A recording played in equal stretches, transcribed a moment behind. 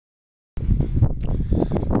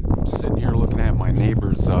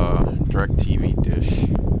DirecTV dish.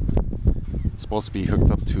 It's supposed to be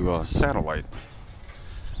hooked up to a satellite.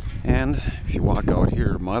 And if you walk out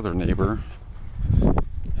here, my other neighbor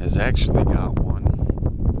has actually got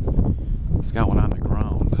one. He's got one on the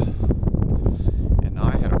ground. And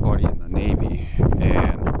now I had a buddy in the Navy,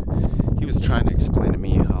 and he was trying to explain to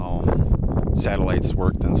me how satellites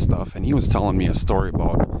worked and stuff, and he was telling me a story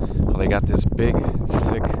about how they got this big,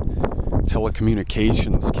 thick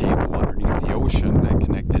telecommunications cable underneath the ocean that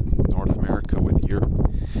connected North America with Europe.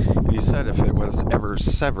 And he said if it was ever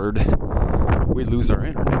severed, we'd lose our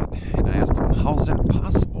internet. And I asked him, how's that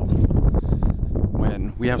possible?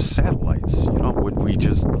 When we have satellites, you know, would we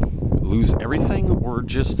just lose everything, or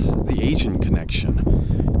just the Asian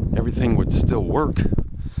connection? Everything would still work,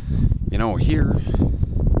 you know, here.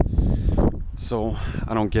 So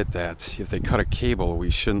I don't get that. If they cut a cable, we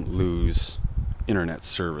shouldn't lose internet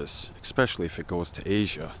service, especially if it goes to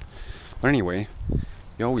Asia. But anyway,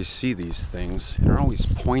 you always see these things, and they're always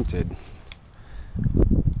pointed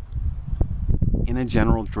in a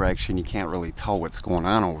general direction. You can't really tell what's going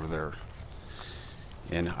on over there.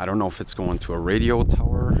 And I don't know if it's going to a radio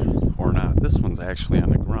tower or not. This one's actually on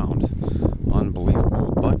the ground.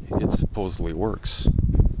 Unbelievable, but it supposedly works.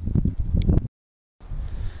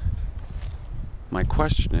 My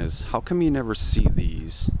question is, how come you never see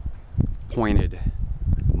these pointed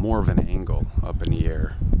more of an angle up in the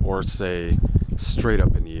air, or say straight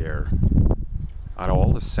up in the air? Out of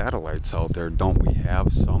all the satellites out there, don't we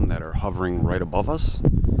have some that are hovering right above us?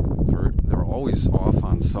 They're always off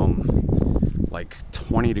on some like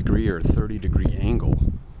 20-degree or 30-degree angle.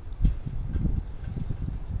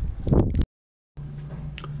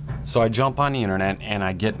 So I jump on the internet and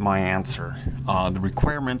I get my answer. The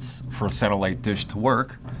requirements for a satellite dish to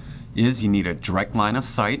work is you need a direct line of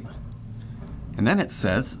sight, and then it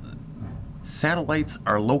says satellites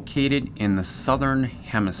are located in the southern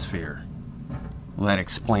hemisphere. Well, that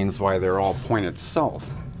explains why they're all pointed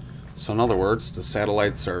south. So in other words, the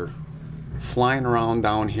satellites are flying around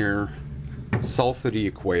down here south of the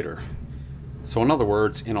equator. So in other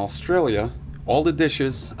words, in Australia, all the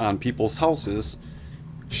dishes on people's houses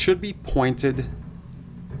should be pointed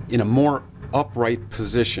in a more upright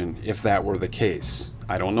position if that were the case.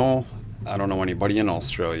 I don't know anybody in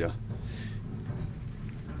Australia.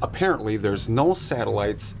 Apparently there's no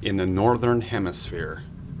satellites in the northern hemisphere.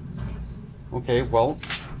 Okay, well,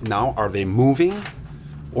 now are they moving,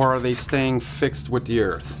 or are they staying fixed with the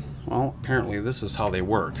earth? Well, apparently this is how they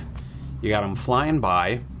work. You got them flying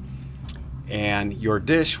by, and your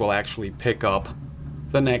dish will actually pick up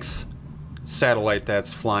the next satellite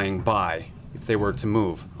that's flying by if they were to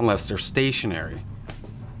move, unless they're stationary.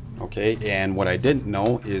 Okay, and what I didn't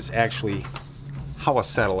know is actually how a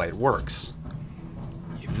satellite works.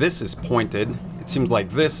 If this is pointed, it seems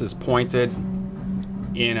like this is pointed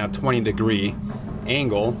in a 20-degree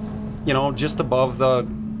angle, you know, just above the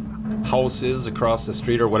houses across the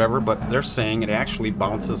street or whatever, but they're saying it actually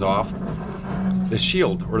bounces off the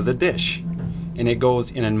shield or the dish, and it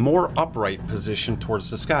goes in a more upright position towards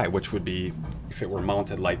the sky, which would be, if it were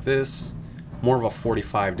mounted like this, more of a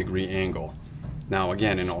 45-degree angle. Now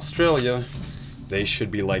again, in Australia, they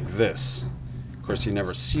should be like this. Of course, you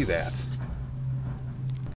never see that.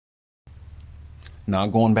 Now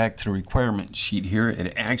going back to the requirement sheet here,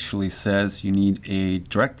 it actually says you need a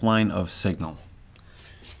direct line of signal.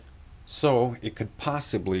 So it could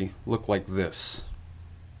possibly look like this.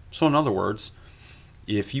 So in other words,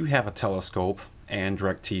 if you have a telescope and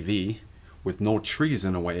DirecTV with no trees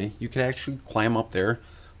in the way, you could actually climb up there,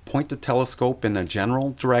 point the telescope in the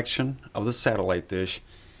general direction of the satellite dish,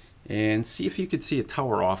 and see if you could see a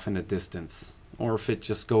tower off in the distance, or if it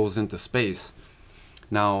just goes into space.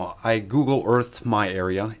 Now, I Google Earthed my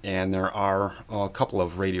area, and there are a couple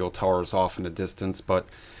of radio towers off in the distance, but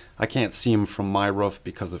I can't see them from my roof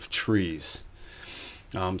because of trees.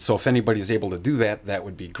 So if anybody's able to do that, that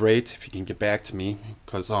would be great if you can get back to me,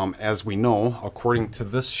 because as we know, according to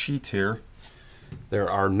this sheet here, there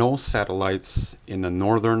are no satellites in the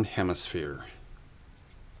northern hemisphere.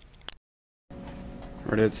 All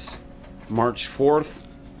right, it's March 4th,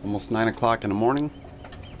 almost 9 o'clock in the morning.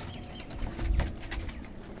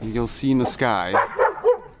 And you'll see in the sky,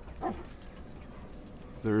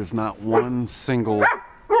 there is not one single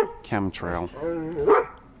chemtrail.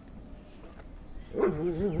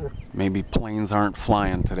 Maybe planes aren't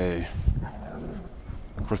flying today.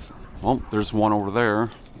 Of course, well, there's one over there.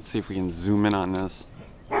 Let's see if we can zoom in on this.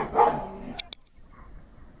 It's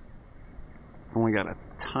only got a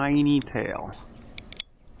tiny tail.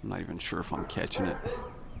 I'm not even sure if I'm catching it.